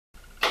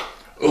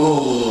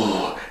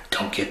Ooh,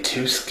 don't get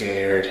too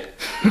scared.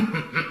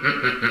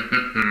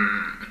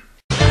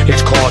 It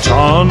caught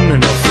on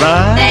in a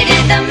flash. They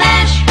did the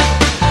mash.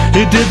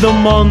 It did the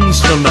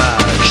monster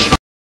mash.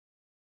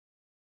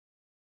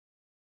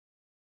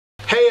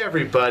 Hey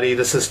everybody,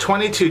 this is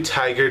 22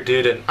 Tiger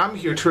Dude and I'm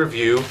here to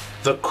review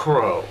The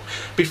Crow.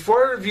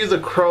 Before I review The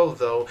Crow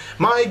though,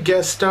 my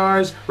guest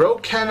stars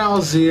Rokaan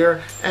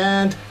Al-zeer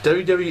and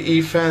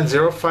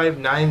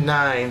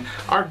wwefan0599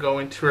 are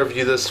going to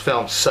review this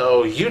film.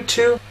 So you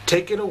two,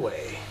 take it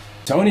away.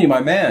 Tony,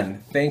 my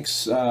man,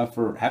 thanks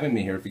for having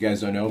me here. If you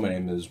guys don't know, my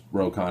name is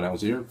Rokaan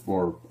Al-zeer,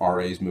 or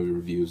R.A.s Movie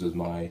Reviews as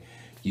my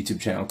YouTube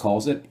channel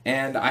calls it.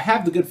 And I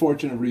have the good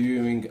fortune of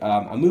reviewing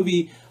a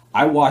movie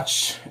I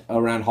watch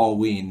around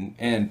Halloween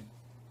and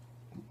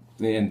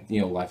you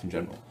know, life in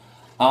general.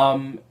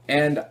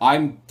 And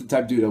I'm the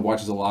type of dude that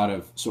watches a lot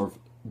of sort of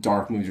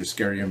dark movies or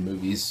scarier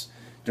movies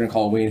during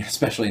Halloween,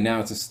 especially now.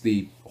 It's just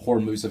the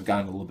horror movies have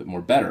gotten a little bit more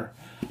better.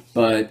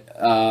 But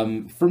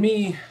for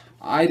me,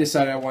 I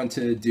decided I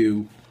wanted to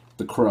do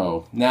The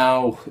Crow.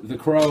 Now, The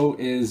Crow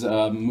is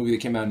a movie that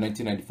came out in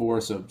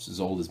 1994, so it's as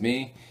old as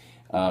me,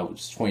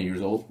 which is 20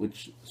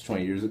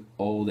 years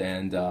old,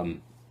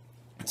 and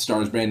it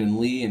stars Brandon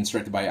Lee and it's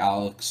directed by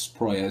Alex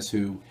Proyas,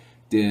 who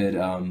did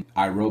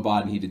I,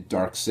 Robot, and he did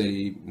Dark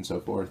City and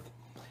so forth.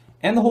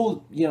 And the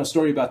whole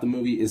story about the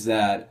movie is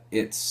that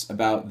it's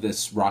about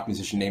this rock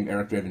musician named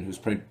Eric Draven, who's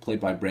played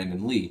by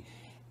Brandon Lee.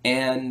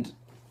 And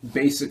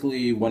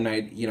basically one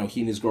night, he and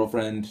his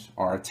girlfriend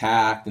are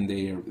attacked and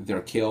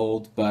they're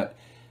killed, but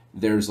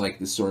there's like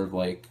this sort of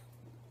like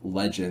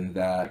legend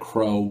that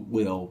Crow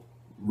will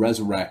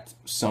resurrect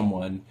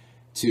someone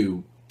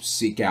to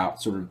seek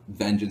out sort of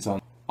vengeance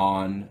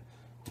on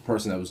the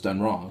person that was done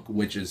wrong,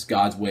 which is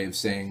God's way of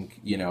saying,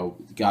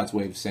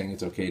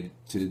 it's okay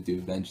to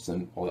do vengeance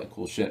and all that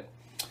cool shit.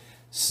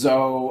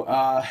 So,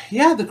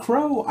 yeah, The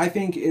Crow, I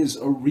think, is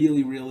a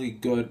really, really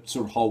good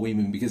sort of Halloween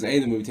movie because, A,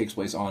 the movie takes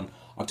place on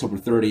October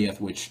 30th,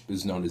 which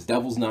is known as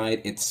Devil's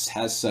Night. It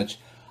has such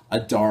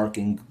a dark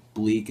and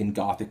bleak and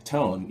gothic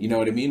tone, you know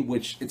what I mean?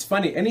 Which, it's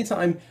funny,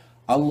 anytime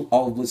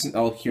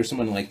I'll hear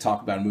someone, like,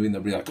 talk about a movie and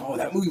they'll be like, oh,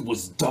 that movie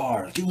was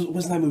dark.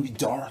 Wasn't that movie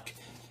dark?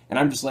 And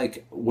I'm just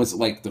like, was it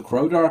like The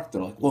Crow dark?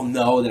 They're like, well,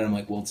 no. Then I'm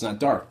like, well, it's not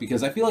dark.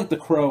 Because I feel like The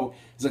Crow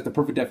is like the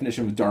perfect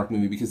definition of a dark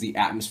movie because the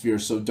atmosphere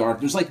is so dark.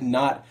 There's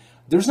not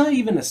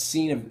even a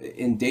scene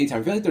in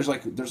daytime. I feel like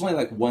there's only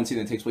like one scene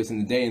that takes place in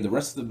the day, and the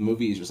rest of the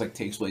movie is just like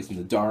takes place in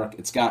the dark.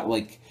 It's got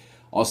like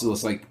also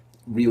this like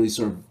really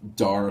sort of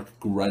dark,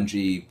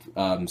 grungy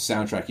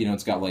soundtrack.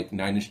 It's got like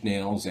Nine Inch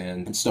Nails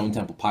and Stone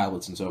Temple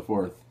Pilots and so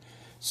forth.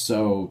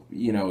 So,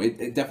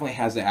 it definitely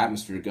has the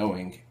atmosphere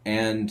going.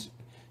 And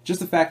just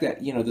the fact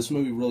that, this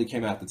movie really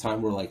came out at the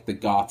time where, like, the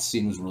goth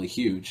scene was really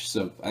huge.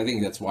 So I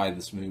think that's why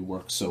this movie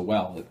works so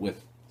well. You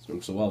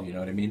know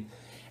what I mean?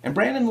 And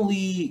Brandon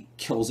Lee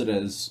kills it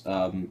as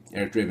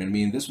Eric Draven. I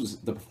mean, this was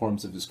the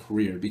performance of his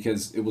career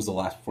because it was the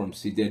last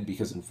performance he did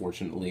because,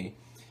 unfortunately,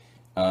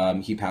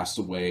 he passed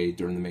away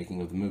during the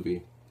making of the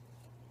movie.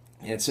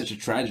 And it's such a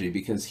tragedy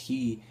because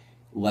he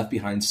left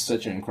behind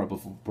such an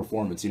incredible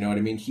performance. You know what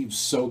I mean? He was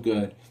so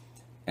good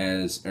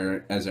as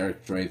Eric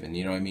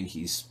Draven, I mean,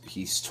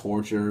 he's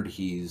tortured,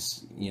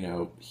 he's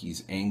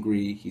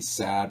angry, he's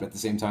sad, but at the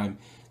same time,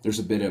 there's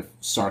a bit of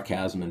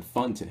sarcasm and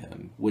fun to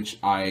him, which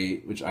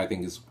I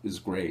think is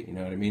great, you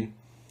know what I mean?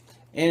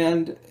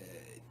 And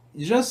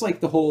just like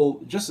this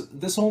whole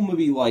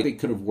movie, like, it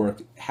could have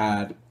worked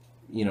had,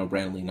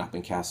 Brandon Lee not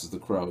been cast as the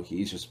Crow.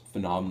 He's just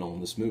phenomenal in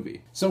this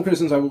movie. Some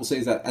criticisms I will say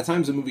is that at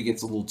times the movie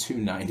gets a little too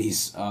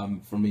 90s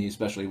for me,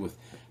 especially with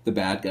the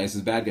bad guys.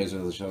 The bad guys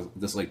are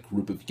this like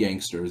group of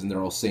gangsters, and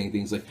they're all saying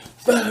things like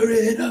 "fire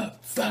it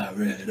up,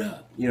 fire it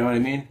up." You know what I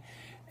mean?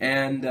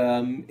 And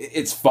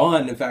it's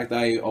fun. In fact,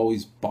 I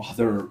always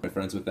bother my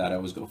friends with that. I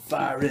always go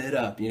 "fire it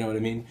up." You know what I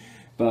mean?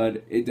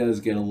 But it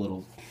does get a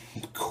little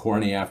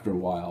corny after a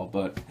while.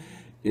 But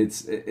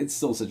it's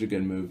still such a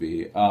good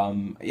movie.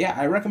 Yeah,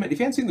 I recommend if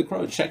you haven't seen The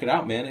Crow, check it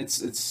out, man.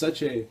 It's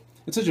such a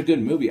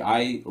good movie.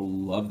 I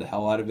love the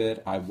hell out of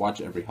it. I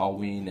watch it every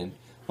Halloween, and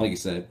like I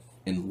said,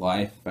 in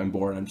life, if I'm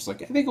bored, I'm just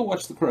like, I think I'll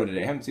watch The Crow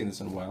today. I haven't seen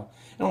this in a while.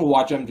 And I'll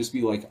watch it and just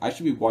be like, I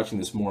should be watching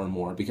this more and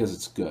more because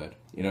it's good.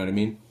 You know what I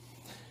mean?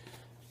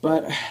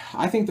 But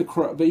I think The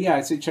Crow, but yeah,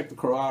 I'd say check The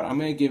Crow out. I'm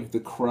going to give The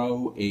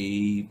Crow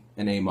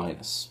an A-.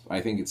 I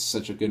think it's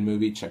such a good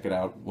movie. Check it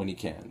out when you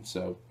can.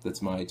 So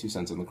that's my 2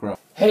 cents on The Crow.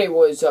 Hey,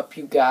 what is up,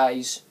 you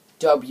guys?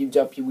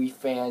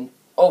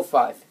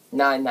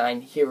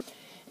 wwefan0599 here.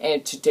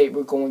 And today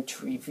we're going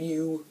to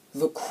review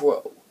The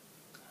Crow.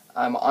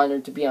 I'm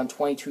honored to be on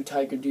 22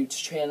 Tiger Dude's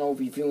channel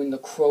reviewing The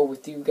Crow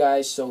with you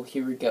guys, so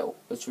here we go.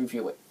 Let's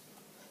review it.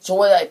 So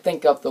what did I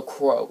think of The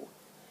Crow?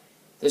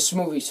 This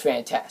movie's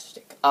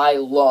fantastic. I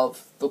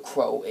love The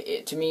Crow.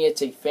 To me,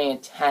 it's a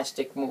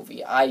fantastic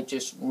movie. I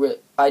just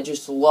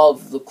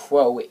love The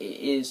Crow. It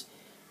is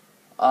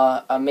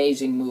an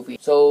amazing movie.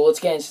 So let's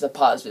get into the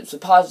positives. The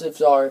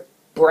positives are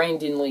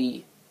Brandon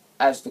Lee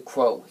as The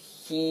Crow.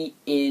 He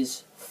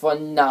is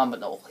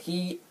phenomenal.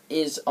 He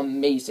is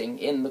amazing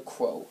in The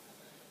Crow.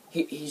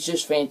 he's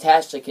just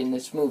fantastic in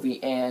this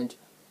movie, and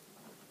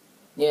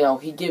you know,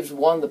 he gives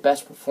one of the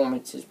best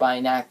performances by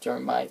an actor,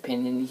 in my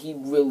opinion. He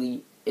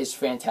really is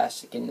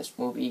fantastic in this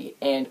movie,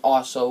 and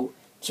also,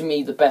 to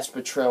me, the best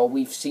portrayal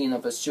we've seen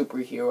of a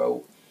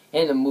superhero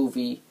in a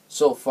movie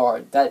so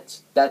far.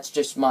 That's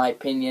just my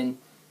opinion.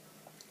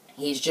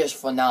 He's just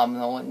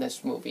phenomenal in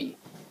this movie.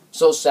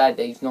 So sad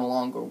that he's no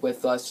longer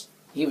with us.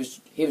 He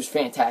was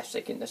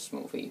fantastic in this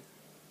movie.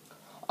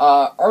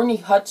 Ernie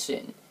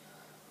Hudson.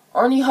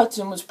 Ernie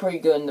Hudson was pretty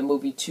good in the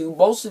movie too.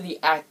 Most of the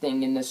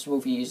acting in this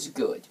movie is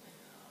good.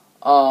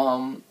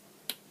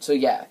 So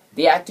yeah,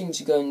 the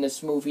acting's good in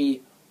this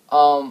movie.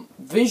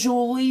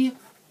 Visually,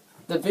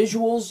 the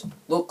visuals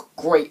look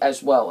great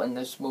as well in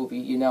this movie,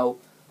 you know.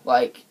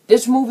 Like,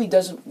 this movie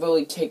doesn't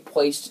really take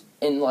place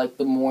in, like,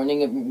 the morning.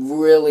 It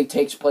really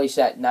takes place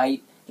at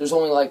night. There's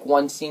only, like,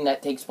 one scene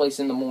that takes place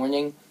in the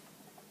morning.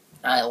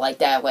 I like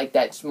that.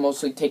 It's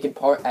mostly taking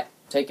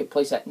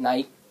place at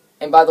night.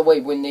 And by the way,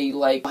 when they,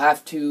 like,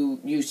 have to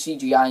use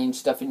CGI and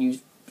stuff and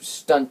use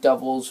stunt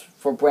doubles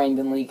for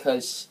Brandon Lee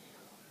because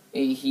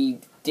he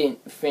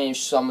didn't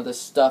finish some of the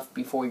stuff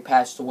before he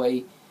passed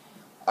away,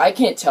 I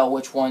can't tell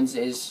which ones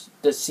is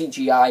the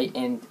CGI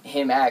and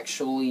him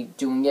actually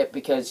doing it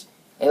because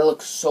it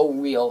looks so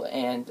real,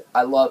 and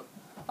I love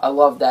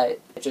that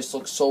it just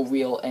looks so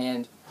real,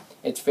 and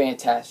it's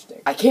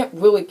fantastic. I can't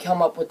really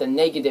come up with a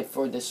negative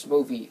for this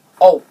movie.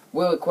 Oh,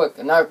 really quick,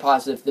 another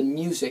positive, the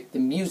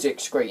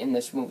music's great in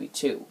this movie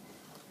too.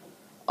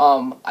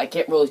 I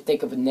can't really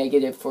think of a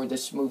negative for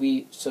this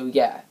movie, so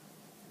yeah.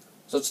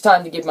 So it's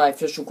time to give my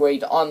official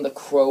grade on The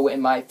Crow,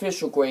 and my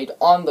official grade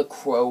on The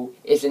Crow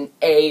is an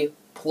A+.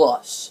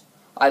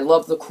 I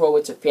love The Crow.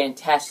 It's a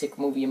fantastic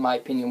movie in my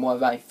opinion. One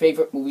of my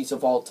favorite movies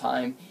of all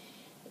time.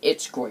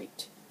 It's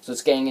great. So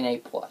it's getting an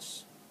A+.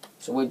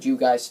 So what do you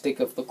guys think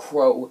of The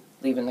Crow?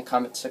 Leave in the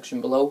comment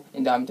section below.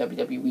 And I'm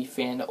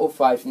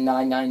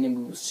wwefan0599 and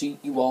we will see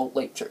you all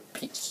later.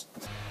 Peace.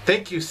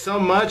 Thank you so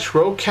much,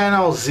 Rokaan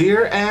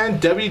Al-zeer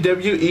and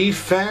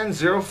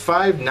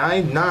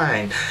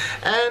wwefan0599.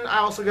 And I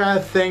also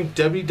gotta thank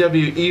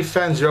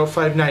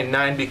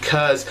wwefan0599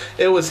 because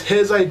it was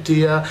his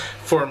idea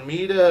for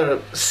me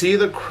to see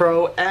The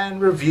Crow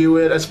and review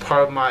it as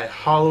part of my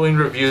Halloween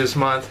Reviews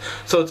month.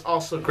 So it's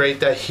also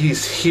great that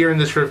he's here in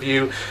this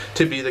review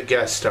to be the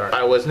guest star.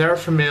 I was never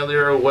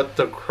familiar with what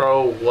The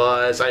Crow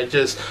was. I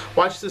just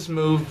watched this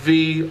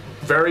movie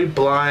very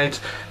blind,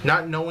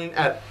 not knowing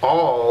at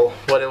all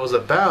what it was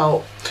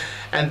about.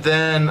 And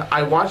then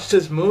I watched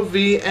this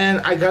movie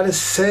and I gotta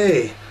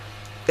say,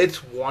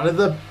 it's one of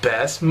the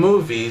best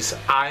movies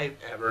I've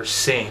ever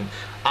seen.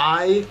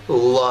 I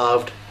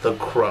loved The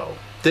Crow.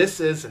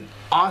 This is an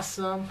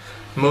awesome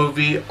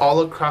movie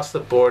all across the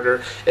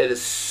border. It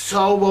is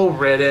so well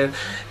written.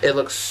 It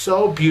looks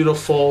so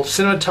beautiful.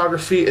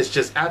 Cinematography is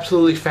just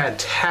absolutely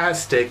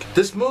fantastic.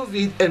 This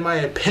movie, in my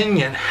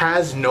opinion,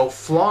 has no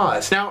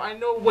flaws. Now, I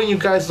know when you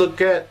guys look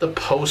at the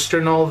poster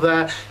and all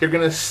that, you're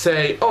gonna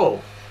say,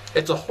 oh,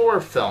 it's a horror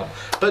film.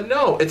 But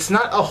no, it's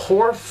not a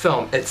horror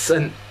film. It's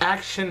an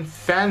action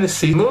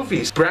fantasy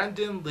movie.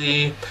 Brandon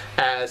Lee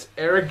as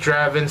Eric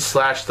Draven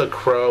 / The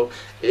Crow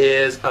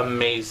is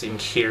amazing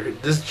here.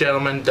 This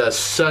gentleman does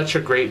such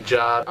a great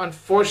job.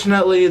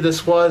 Unfortunately,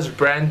 this was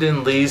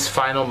Brandon Lee's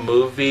final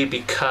movie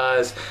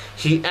because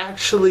he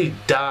actually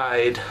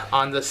died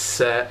on the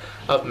set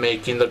of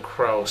making The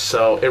Crow.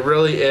 So it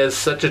really is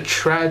such a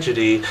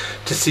tragedy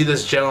to see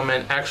this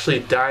gentleman actually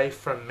die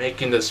from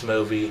making this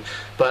movie.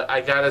 But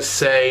I gotta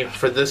say,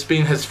 for this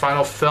being his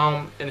final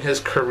film in his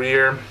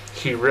career,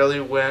 he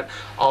really went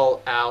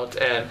all out,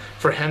 and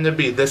for him to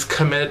be this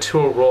committed to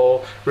a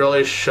role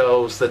really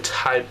shows the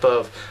type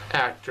of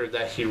actor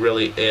that he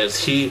really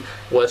is. He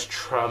was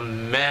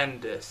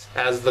tremendous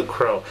as The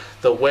Crow.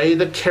 The way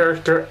the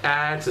character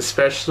acts,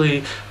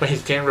 especially when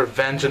he's getting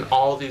revenge on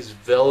all these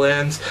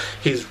villains,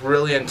 he's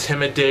really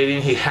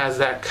intimidating. He has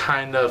that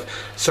kind of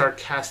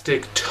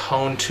sarcastic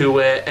tone to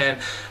it, and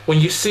when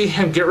you see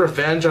him get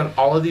revenge on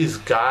all of these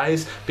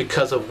guys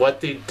because of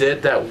what they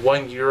did that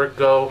 1 year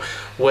ago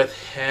with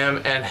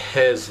him and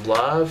his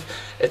love,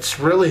 it's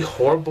really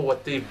horrible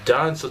what they've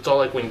done. So it's all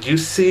like when you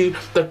see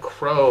The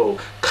Crow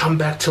come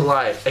back to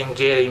life and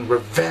getting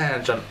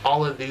revenge on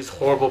all of these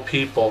horrible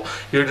people,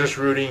 you're just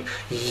rooting,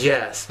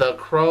 yes, The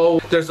Crow.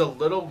 There's a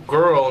little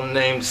girl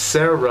named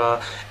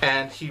Sarah,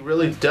 and he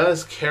really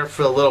does care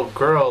for the little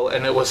girl,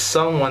 and it was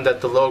someone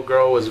that the little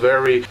girl was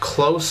very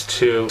close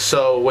to.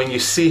 So when you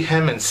see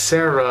him and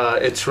Sarah,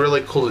 it's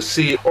really cool to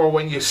see. Or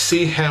when you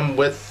see him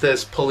with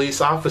this police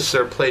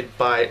officer played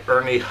by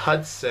Ernie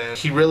Hudson,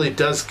 he really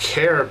does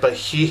care, but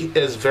he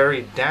is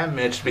very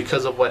damaged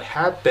because of what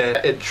happened.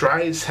 It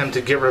drives him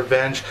to get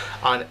revenge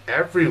on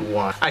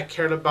everyone. I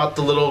cared about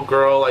the little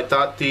girl. I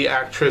thought the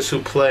actress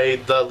who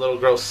played the little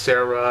girl,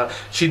 Sarah,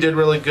 she did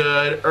really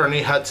good.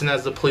 Ernie Hudson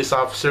as the police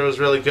officer was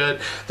really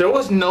good. There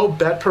was no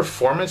bad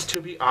performance,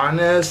 to be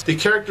honest. The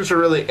characters are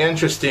really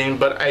interesting,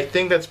 but I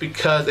think that's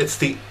because it's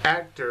the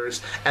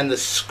actors and the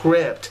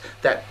script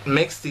that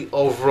makes the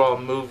overall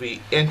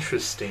movie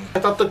interesting. I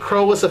thought The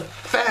Crow was a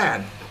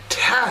fantastic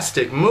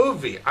fantastic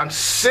movie. I'm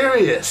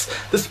serious.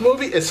 This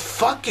movie is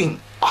fucking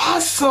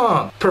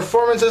awesome.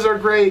 Performances are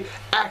great.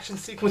 Action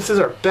sequences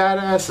are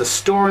badass. The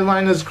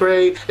storyline is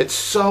great. It's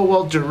so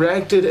well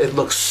directed. It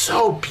looks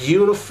so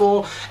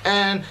beautiful.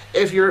 And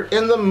if you're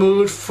in the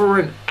mood for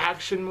an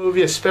action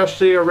movie,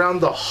 especially around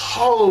the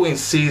Halloween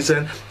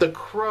season, The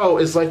Crow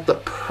is like the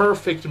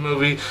perfect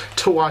movie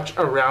to watch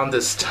around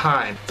this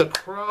time. The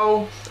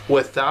Crow,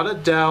 without a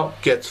doubt,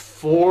 gets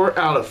 4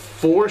 out of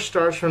 4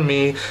 stars from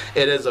me.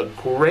 It is a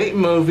great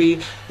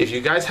movie. If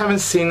you guys haven't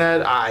seen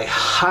it, I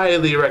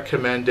highly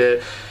recommend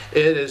it.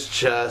 It is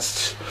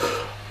just,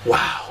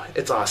 wow,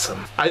 it's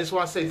awesome. I just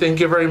want to say thank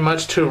you very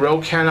much to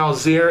Rokaan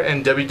Al-zeer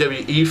and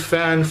WWE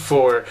Fan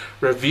for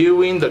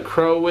reviewing The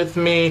Crow with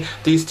me.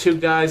 These two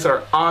guys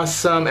are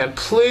awesome, and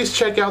please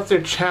check out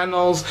their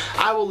channels.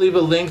 I will leave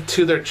a link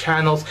to their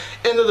channels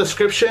in the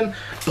description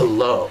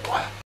below.